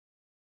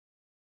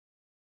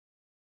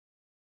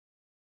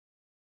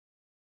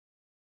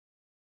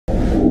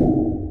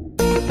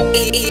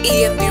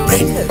EMB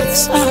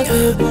Records.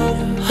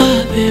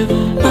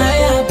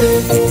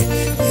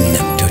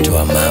 Na mtoto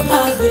wa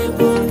mama.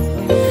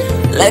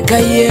 Like a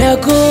year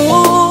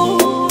ago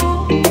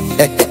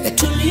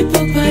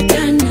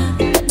tulipopatana,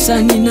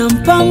 sani na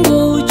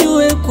mpango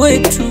ujue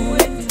kwetu.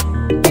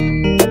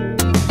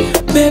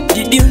 Babe,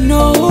 did you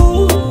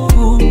know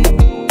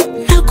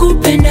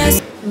nakupenda.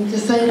 Mr.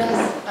 Cyrus,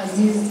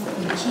 Azizi,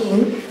 the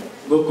king.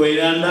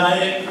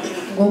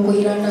 Goko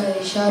irandaye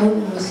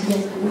Sharon, Mosiya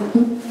Kuku.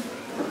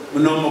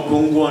 Muno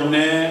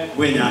mukungone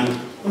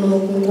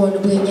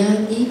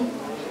gwenyangi.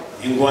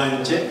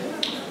 Ingwanje.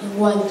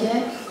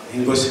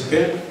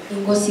 Ingosike.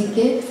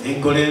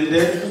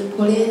 Inkolende.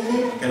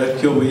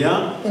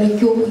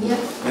 Kerakyobuya.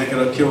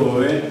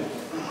 Nekerakyowe.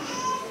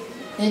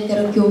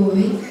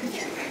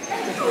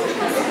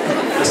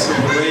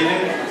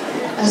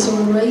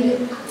 Asomuraire.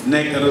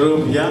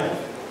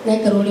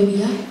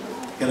 Nekarorobya.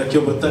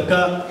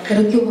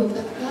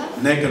 Kerakyobotaka.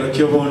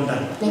 Nekerakyobonda.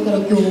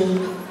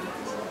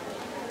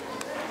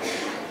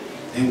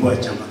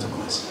 Ingwaje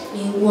amatokonsi.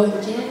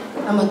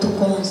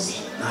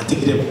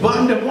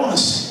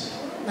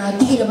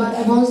 Natigire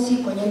bande bonsi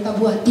kwenye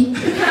ntabuati.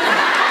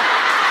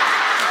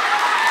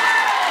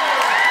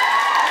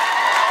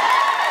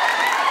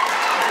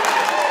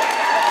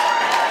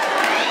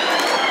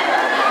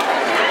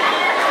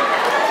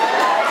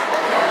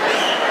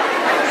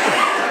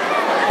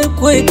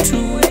 Kwetu.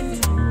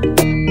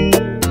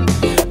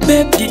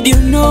 Babe, did you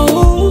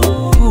know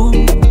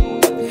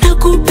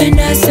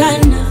nakupenda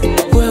sana,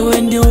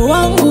 wewe ndio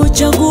wangu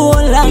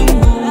chaguo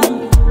langu.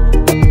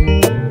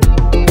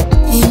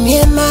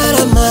 Imie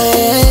mara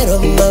maero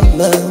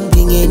mama,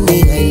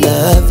 bingeni I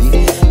love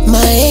you.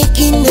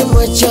 Maekine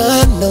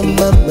mwachano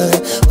mama,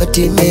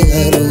 watime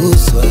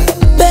haruswa.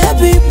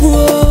 Baby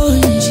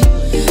buonji,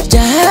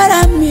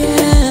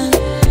 jaharamia.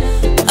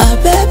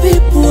 Baby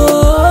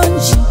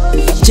buonji,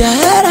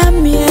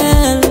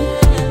 jaharamia.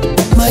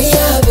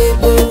 Maya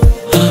bebo,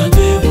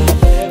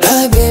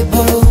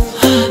 bebo,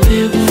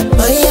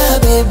 Maya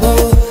bebo,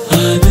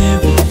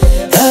 bebo,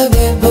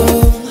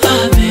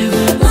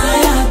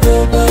 Maya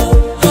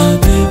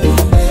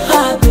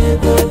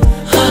bebo,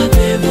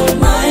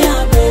 Maya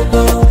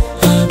bebo.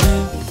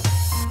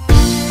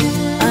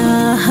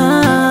 Aha,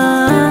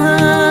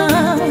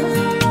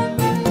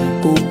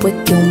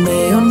 upweke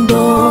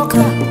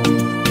umeondoka.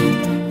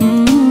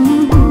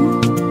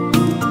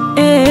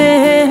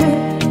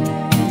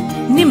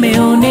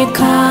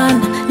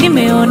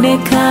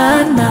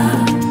 Nimeonekana.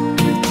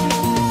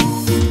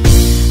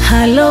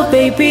 Hello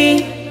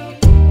baby,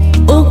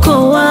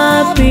 uko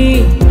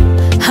wapi?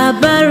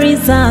 Habari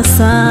za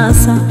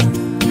sasa?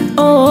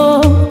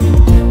 Oh,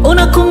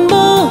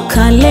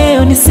 unakumbuka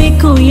leo ni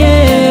siku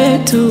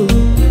yetu.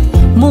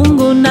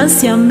 Mungu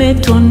nasi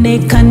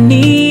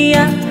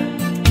ametuonekania.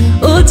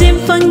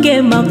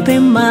 Ujimpange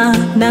mapema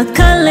na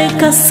kale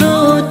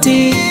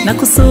kasuti, na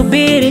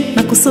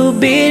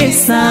kusubiri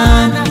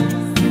sana.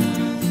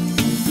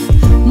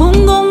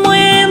 Mungu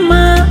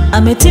mwema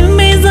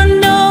ametimiza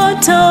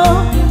ndoto.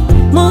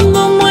 Mungu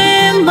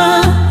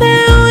mwema,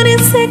 leo ni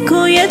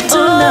siku yetu.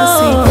 Na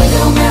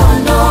siku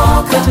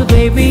umeondoka kwetu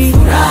baby,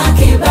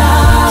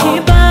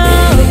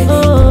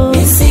 kibao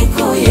ni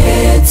siku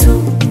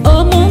yetu.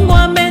 Oh, Mungu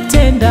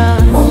ametenda,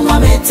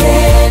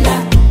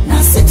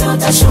 na sisi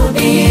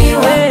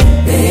tutashuhudiwa.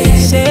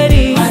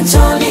 Sheri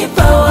machoni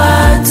pa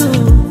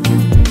watu.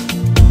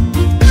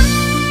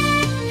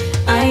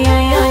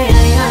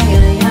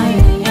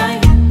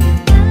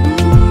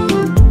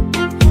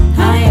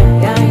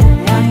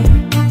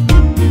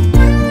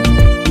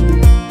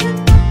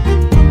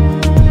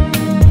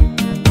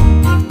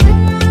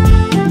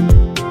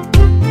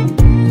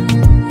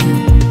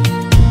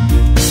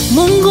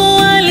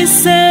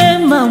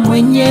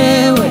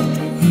 Mwenyewe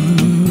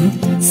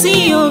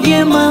sio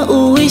vyema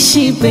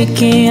uishi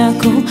peke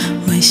yako.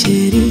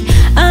 Masheri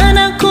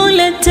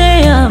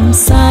anakuletea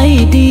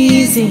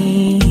msaidizi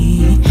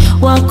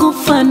wa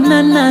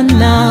kufanana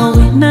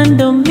nawe, na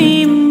ndo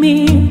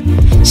mimi.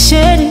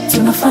 Sheri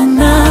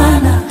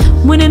tunafanana,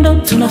 mwenendo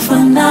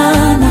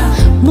tunafanana.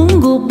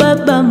 Mungu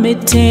Baba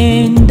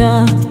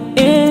ametenda.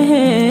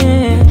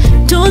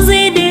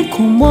 Tuzidi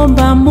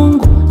kumwomba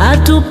Mungu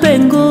atupe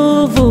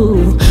nguvu.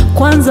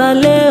 Kwanza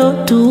leo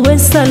tuwe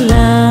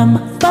salama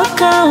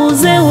mpaka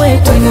uzee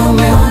wetu.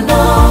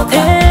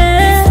 Umeondoka,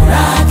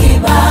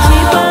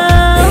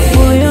 kibao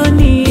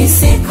moyoni,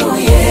 siku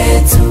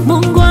yetu.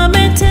 Mungu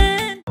ametenda.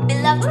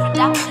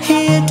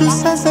 Yetu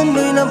sasa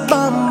ndo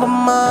inabamba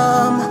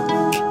mama,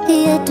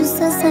 yetu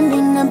sasa ndo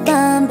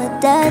inabamba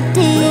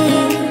daddy.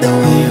 the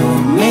way you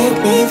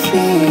make me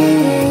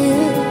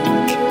feel.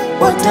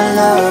 What a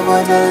love,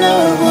 what a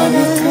love, what a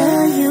love.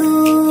 Tell you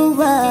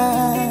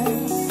why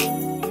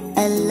I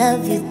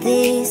love you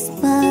this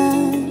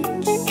much.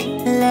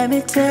 Let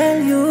me tell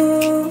you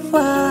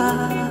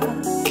why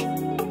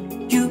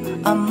you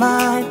are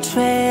my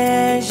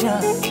treasure.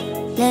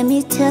 Let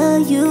me tell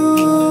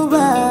you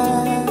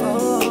why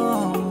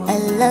I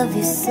love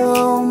you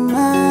so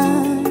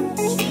much.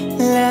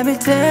 Let me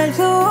tell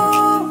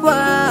you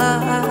why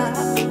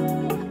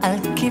I'll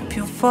keep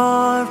you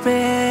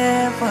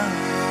forever.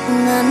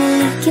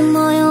 Unamiliki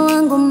moyo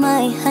wangu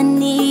my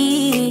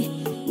honey,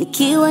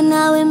 nikiwa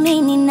nawe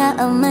mimi na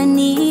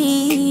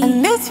amani.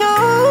 And it's you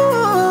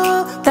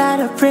that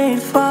I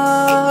prayed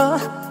for.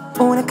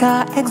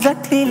 Unakaa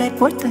exactly like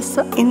what I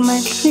saw in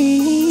my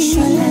dream.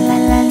 La la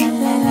la la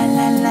la la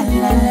la la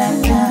la la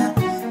la.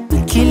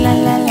 Nikila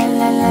la la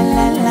la la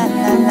la la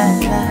la la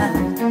la.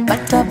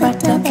 Butter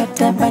butter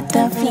butter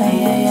butterfly,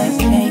 yeah yeah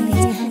yeah.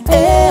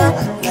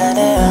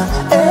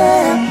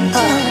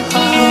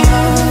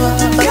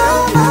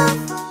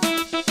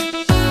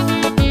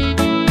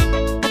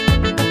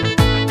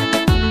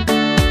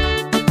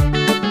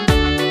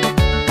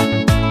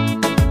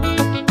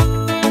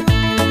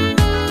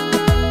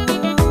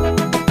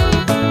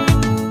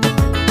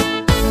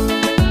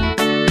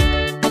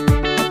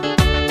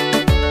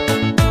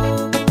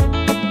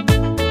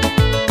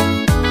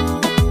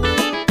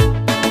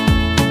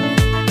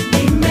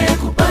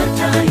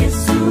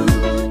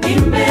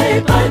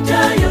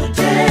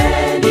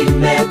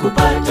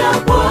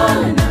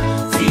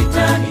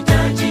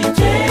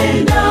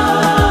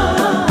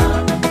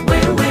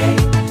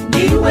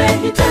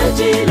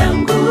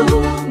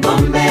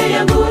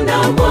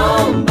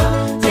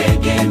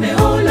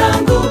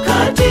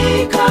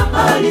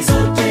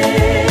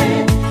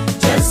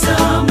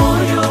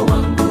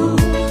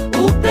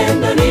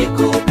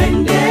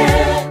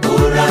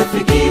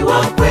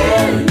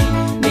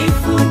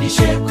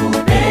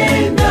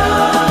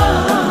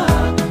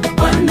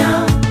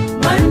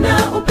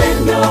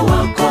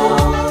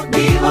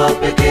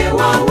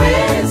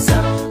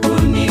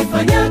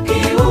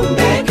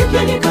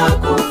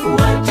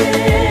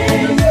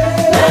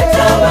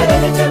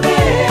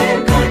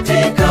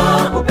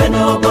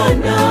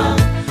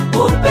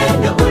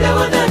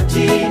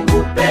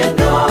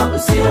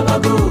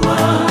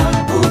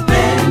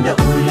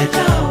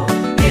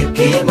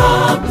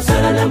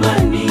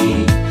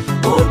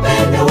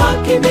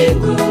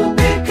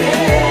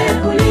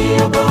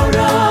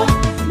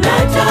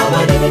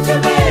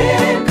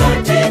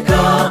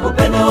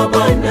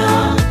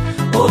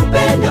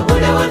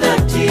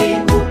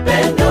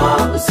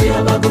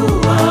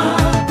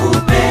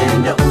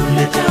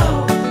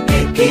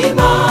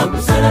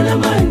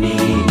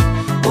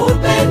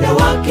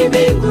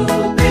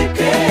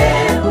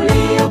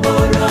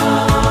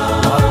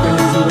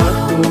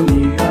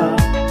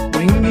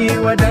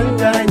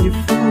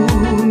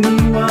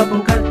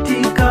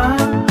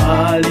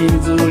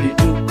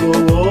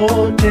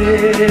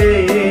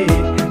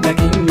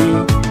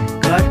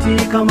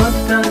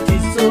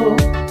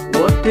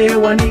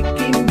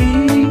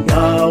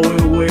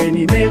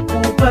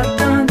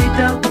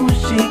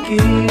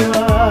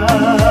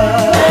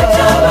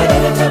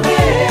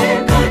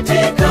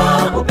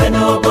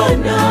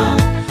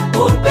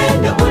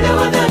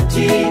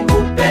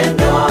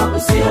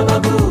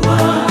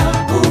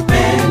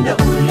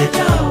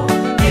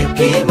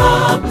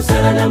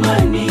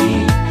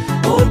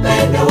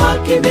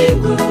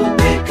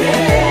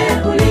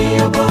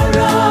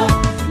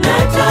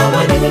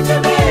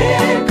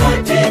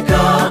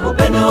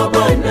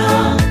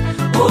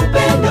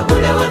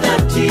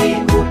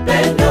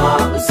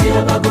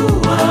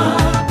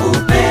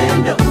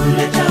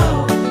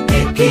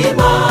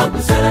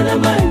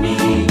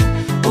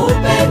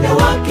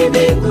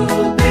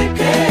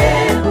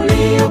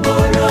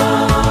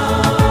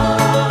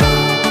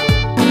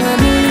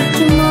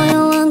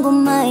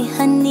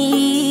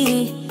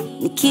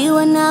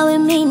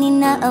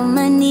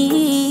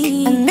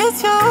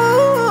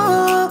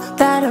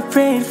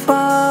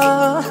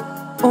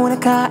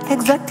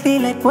 Exactly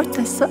like what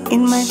I saw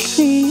in my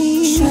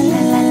dream.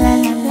 La la la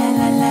la la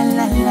la la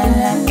la la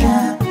la la.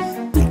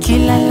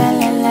 Nikila la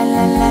la la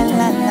la la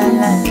la la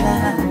la la.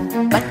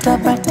 Butter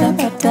butter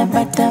butter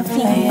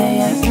butterfly, yeah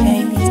yeah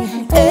yeah.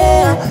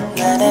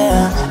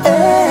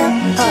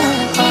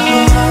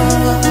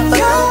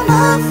 You're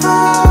my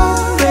forever.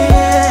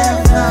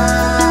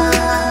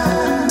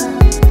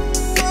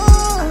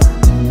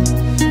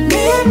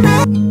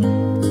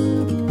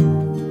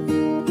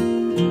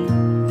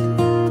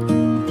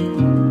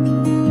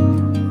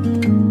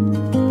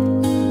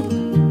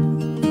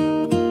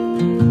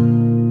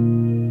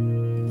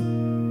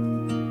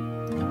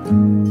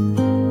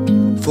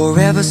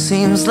 Forever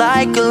seems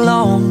like a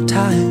long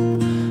time,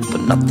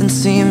 but nothing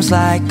seems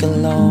like a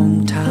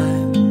long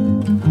time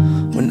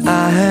when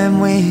I am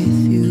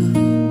with you.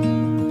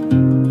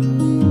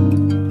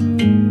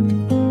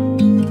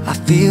 I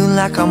feel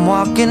like I'm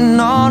walking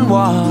on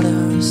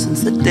water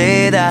since the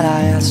day that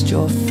I asked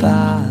your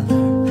father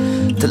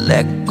to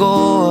let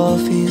go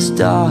of his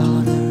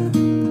daughter.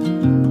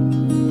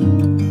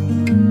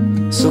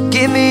 So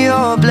give me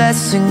your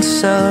blessing,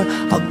 sir,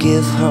 I'll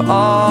give her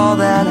all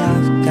that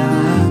I've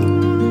got.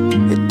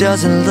 It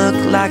doesn't look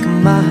like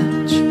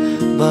much,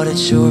 but it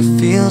sure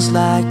feels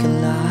like a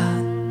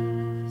lot.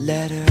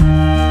 Let her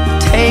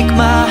take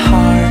my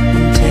heart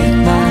and take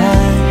my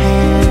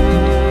hand.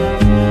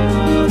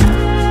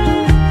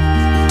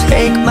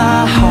 Take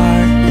my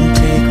heart and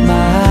take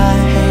my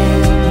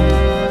hand.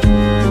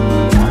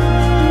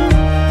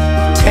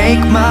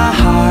 Take my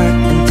heart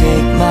and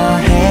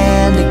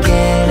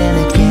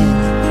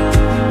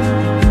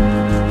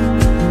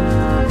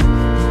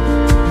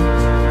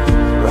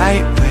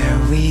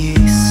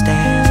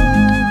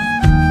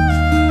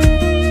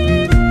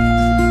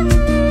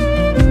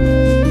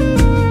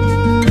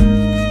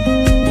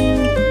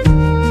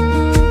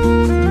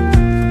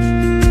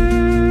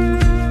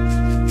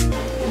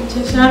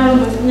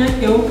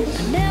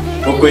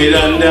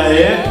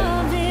Okwirandaye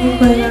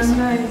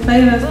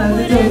Cyrus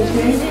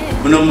Azizi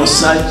muno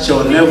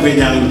musacho ne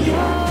bwenyangi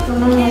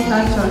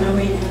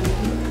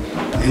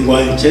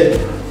engwanje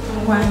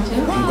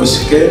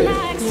ngosike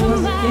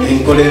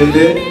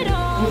enkolende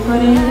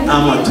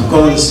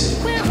amatukonsi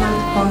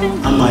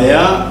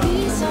amaya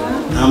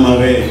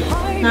namabe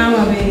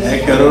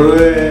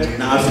ekerorwe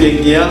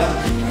nafingia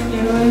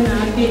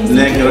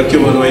nekero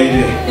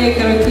kiborwaire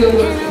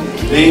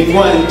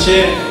engwanje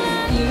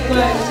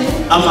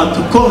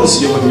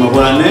amatukonsi y'obuzima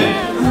bwane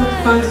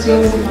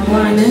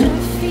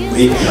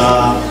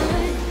wika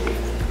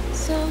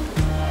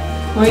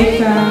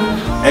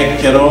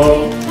ekero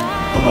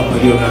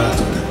amakorio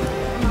garatuka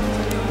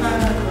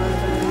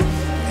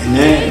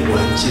ene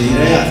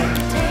wanchira ya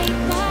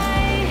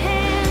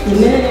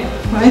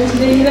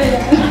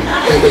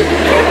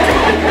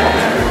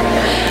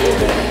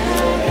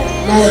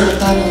naye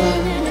mtano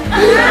wangu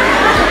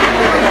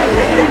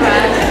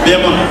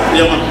Biama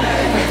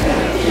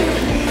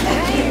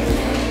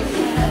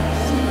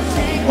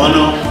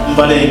wano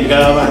mbalenga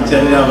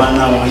banchira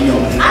abana banyo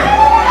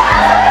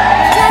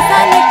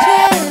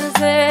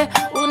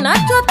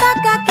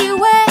unachotaka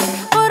kiwe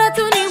bora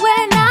tu niwe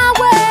na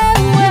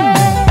wewe.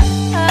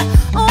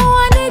 Oh,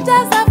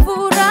 anijaza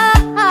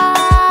furaha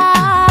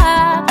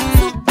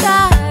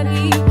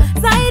sukari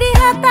zaidi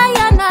hata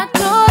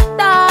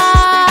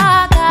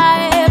yanachotaka.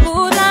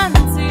 Hebu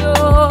dansio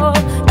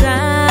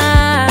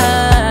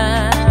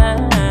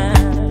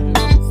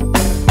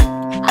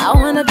I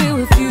wanna be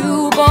with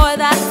you, boy,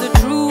 that's the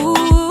truth.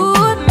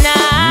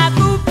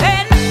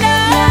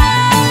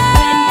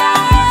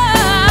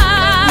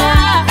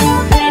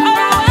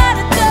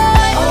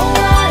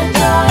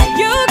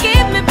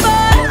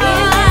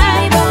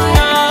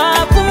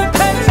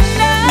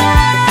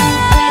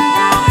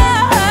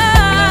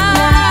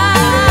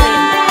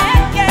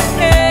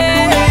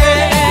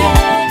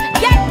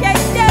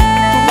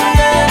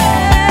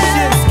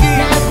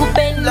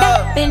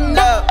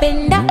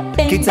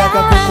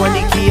 Kitaka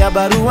kukuandikia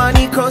barua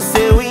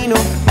nikose wino,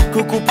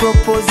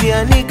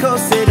 kukupropozia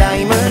nikose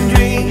diamond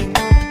ring.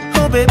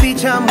 Oh baby,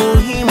 cha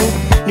muhimu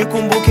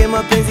nikumbuke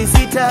mapenzi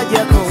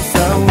sitaja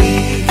kosa.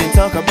 We can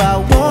talk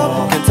about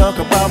war, can talk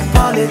about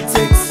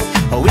politics,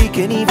 or we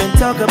can even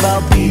talk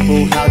about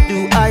people. How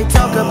do I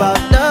talk about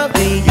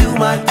loving you,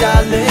 my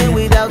darling,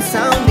 without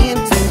sounding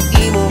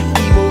too emo?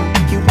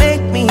 You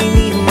make me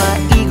need my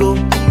ego.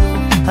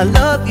 I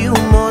love you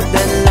more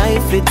than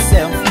life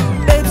itself.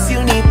 Babes,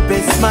 you need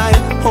a smile.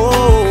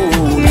 Oh,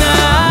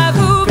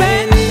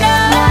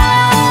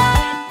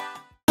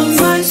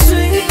 my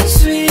sweet,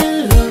 sweet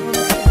love.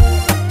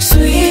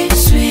 Sweet,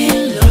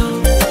 sweet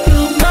love.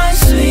 You're my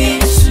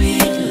sweet,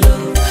 sweet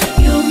love.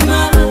 You're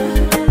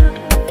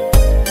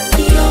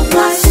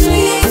my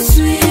sweet,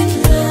 sweet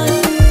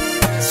love.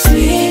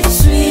 Sweet,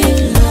 sweet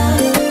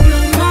love.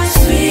 You're my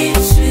sweet,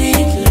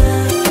 sweet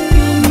love.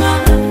 You're my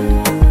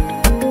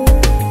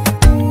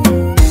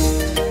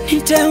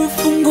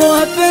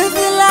nitamfungua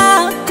penzi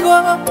lako,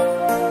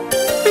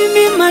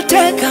 mimi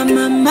mateka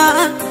mama,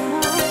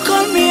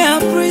 call me a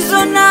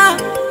prisoner.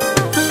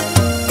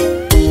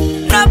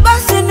 Na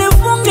basi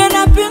nifunge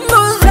na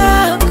pingu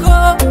zako,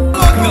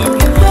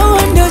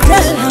 wewe ndio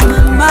jela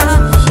mama.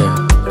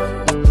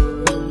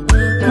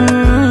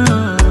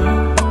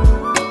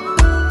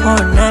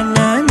 oh na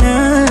na na,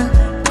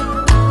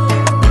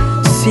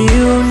 si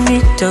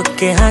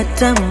unitoke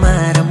hata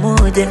mara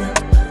moja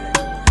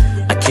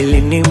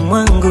akilini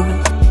mwangu,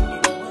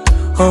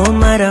 oh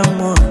mara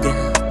moja.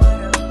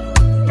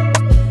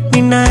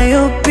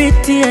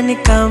 Ninayopitia ni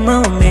kama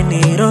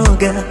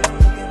umeniroga,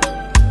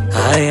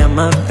 haya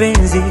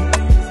mapenzi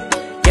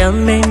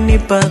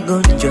yamenipa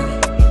gonjwa,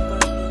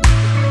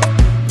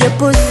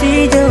 japo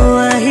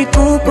sijawahi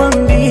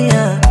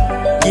kukwambia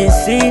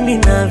jinsi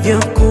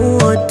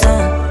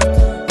ninavyokuota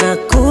na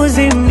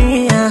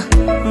kuzimia,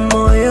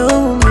 moyo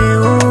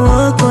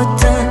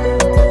umeuokota.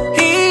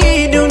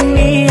 Hii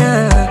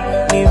dunia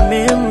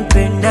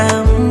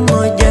nimempenda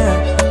mmoja,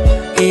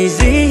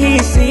 hizi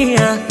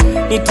hisia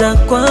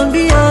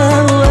nitakwambia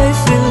how I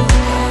feel.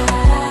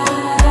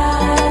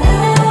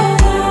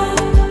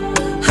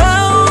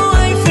 How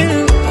I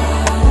feel.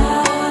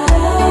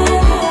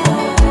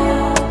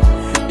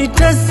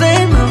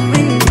 Nitasema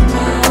mimi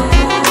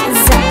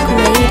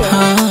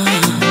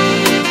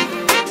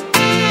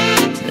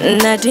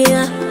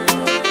Nadia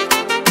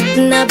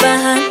na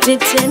bahati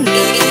tena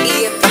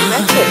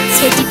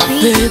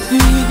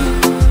Baby,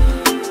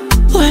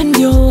 wewe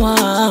ndio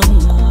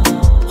wangu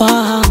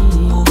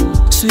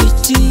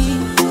sweetie,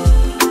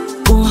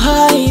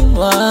 uhai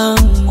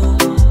wangu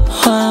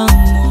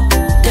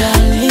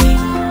darling,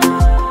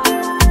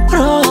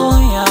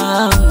 roho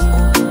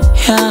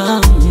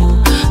yangu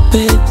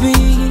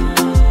baby,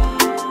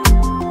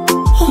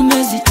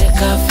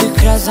 umeziteka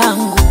fikra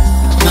zangu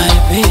my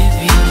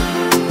baby,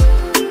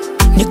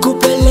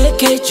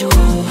 nikupeleke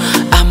juu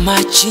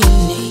ama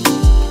chini,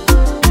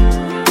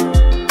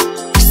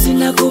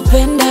 sina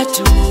kupenda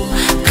tu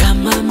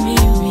kama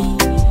mimi.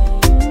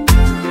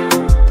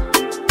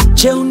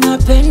 Je,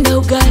 unapenda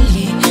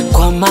ugali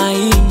kwa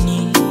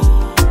maini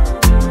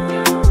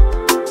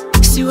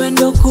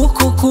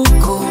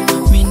kuku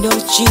mindo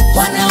chip.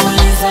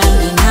 Wanauliza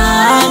ni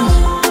nani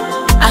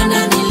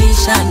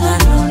ananilisha na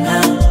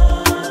nona.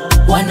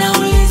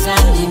 Wanauliza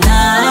ni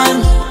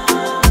nani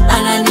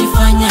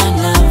ananifanya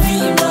na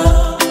vima.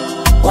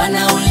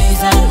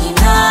 Wanauliza ni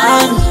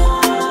nani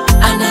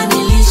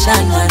ananilisha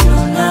na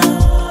nona.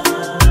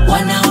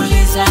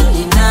 Wanauliza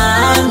ni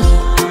nani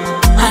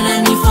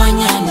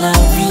ananifanya na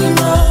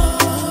vima.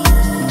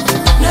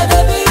 Na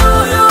baby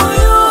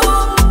you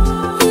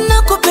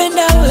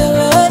nakupenda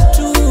wewe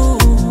tu.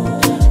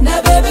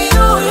 Na baby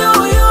you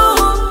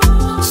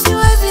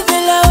siwezi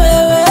bila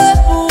wewe.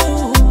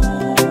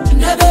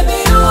 Na baby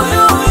you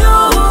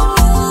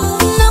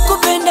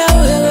nakupenda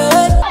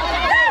wewe.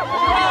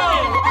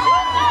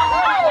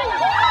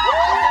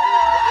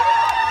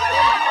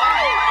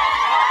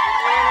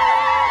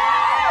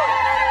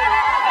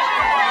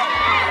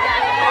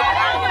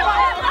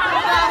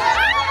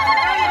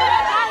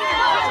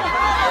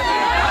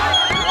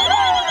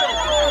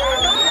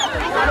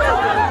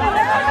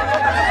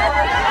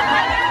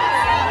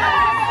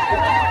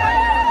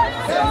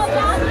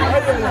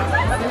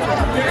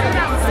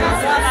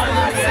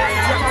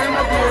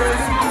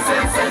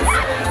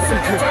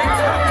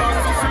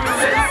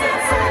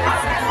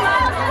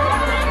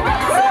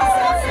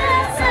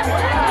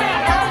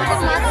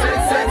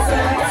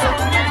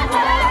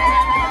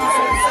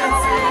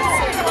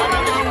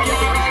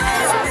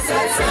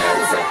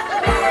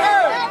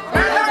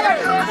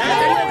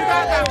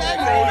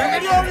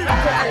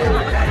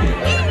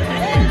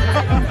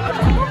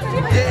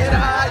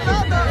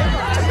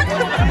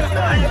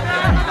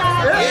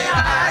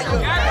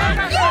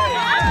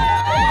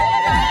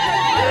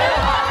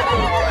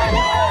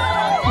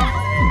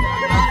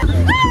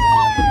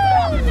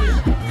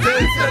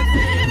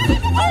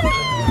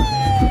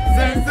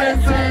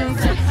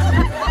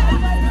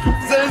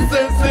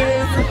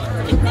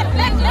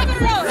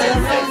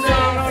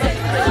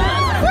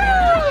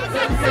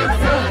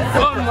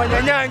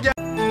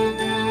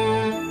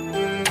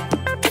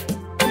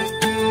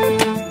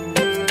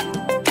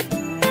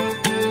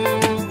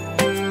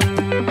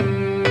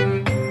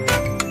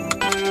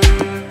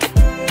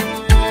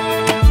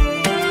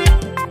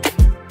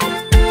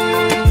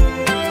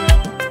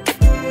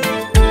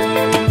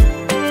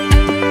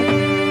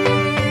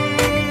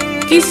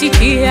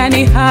 Kisikia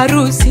ni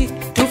harusi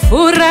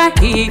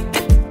tufurahi,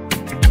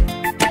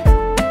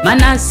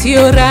 mana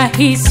sio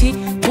rahisi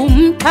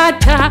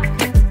kumpata.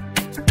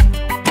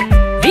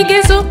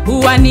 Vigezo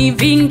huwa ni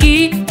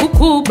vingi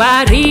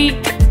kukubali.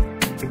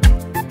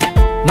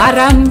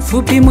 Mara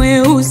mfupi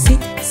mweusi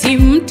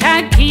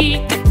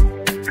simtaki.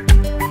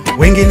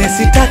 Wengine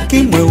sitaki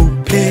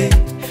mweupe,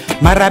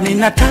 mara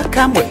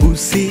minataka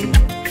mweusi.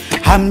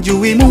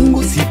 Hamjui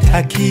Mungu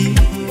sitaki.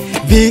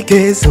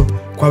 Vigezo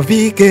kwa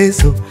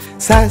vigezo,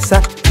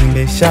 sasa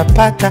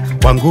nimeshapata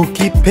wangu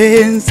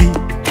kipenzi.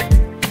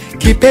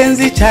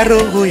 Kipenzi cha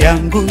roho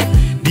yangu,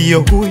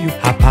 ndiyo huyu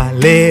hapa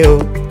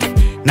leo.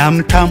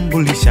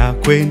 Namtambulisha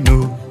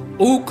kwenu.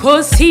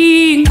 Uko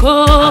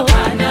single?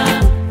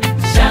 Hapana,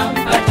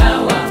 shampata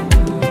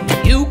wangu.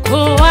 Yuko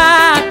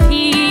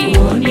wapi?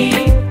 Uoni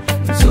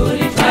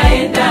mzuri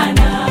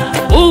twaendana.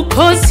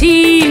 Uko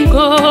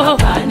single?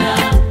 Hapana,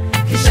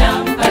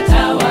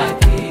 shampata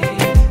wake.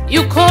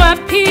 Yuko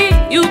wapi?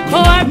 Yuko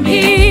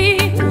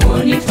wapi?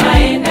 Uoni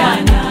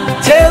twaendana.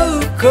 Je,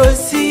 uko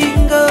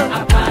single?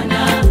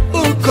 Hapana,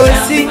 uko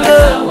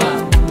single?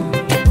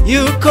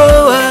 Yuko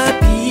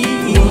wapi?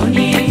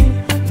 Uoni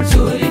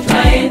mzuri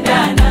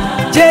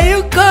twaendana. Je,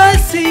 yuko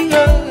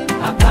single?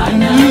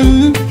 Hapana,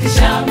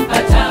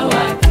 shampata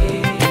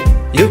wake.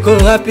 Yuko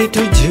wapi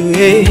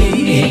tujue?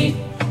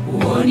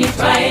 Uoni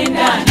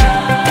twaendana.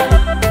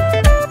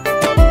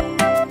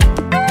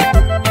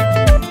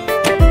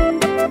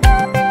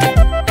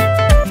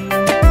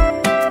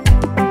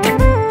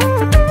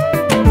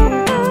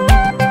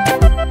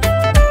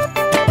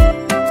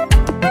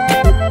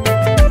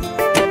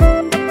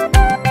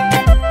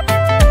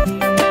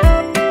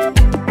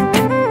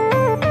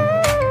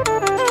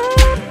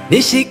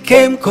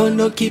 Nishike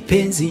mkono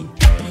kipenzi,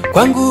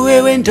 kwangu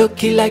wewe ndo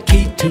kila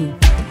kitu.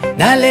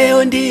 Na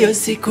leo ndiyo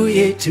siku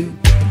yetu.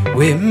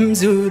 We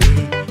mzuri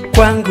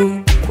kwangu,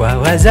 kwa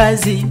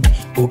wazazi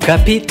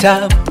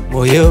ukapita,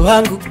 moyo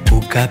wangu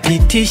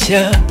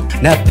ukapitisha.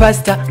 Na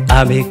pasta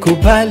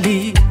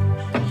amekubali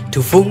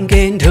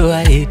tufunge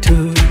ndoa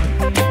yetu.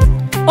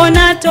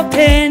 Ona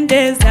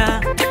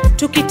tupendeza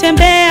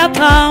tukitembea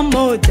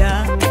pamoja,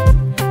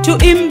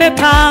 tuimbe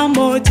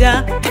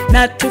pamoja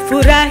na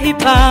tufurahi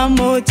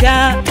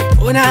pamoja.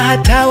 Ona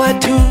hata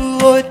watu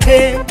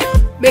wote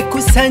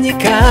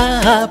mekusanyika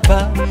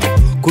hapa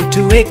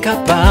kutuweka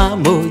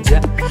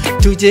pamoja,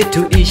 tuje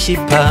tuishi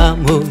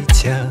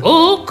pamoja.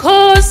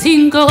 Uko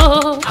single?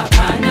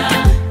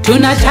 Hapana,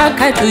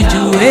 tunataka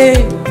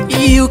tujue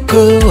yuko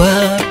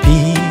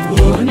wapi?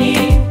 Uoni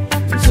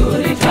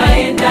mzuri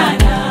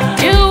twaendana.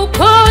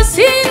 Uko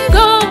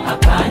single?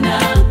 Hapana,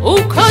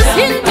 uko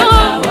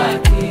single?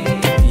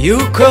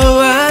 Yuko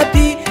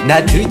wapi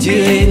na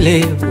tujue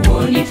leo?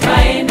 Uoni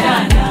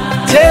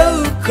twaendana. Je,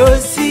 uko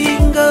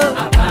single?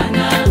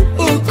 Hapana,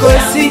 uko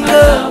single?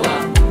 single?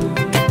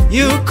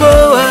 Yuko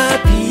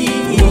wapi?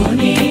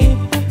 Uoni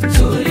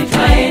mzuri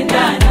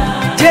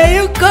twaendana. Je,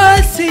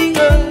 yuko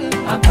single?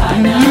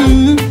 Hapana,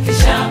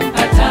 kisha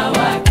mpata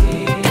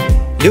wake.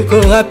 Yuko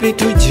wapi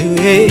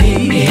tujue?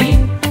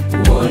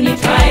 Uoni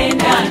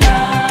twaendana.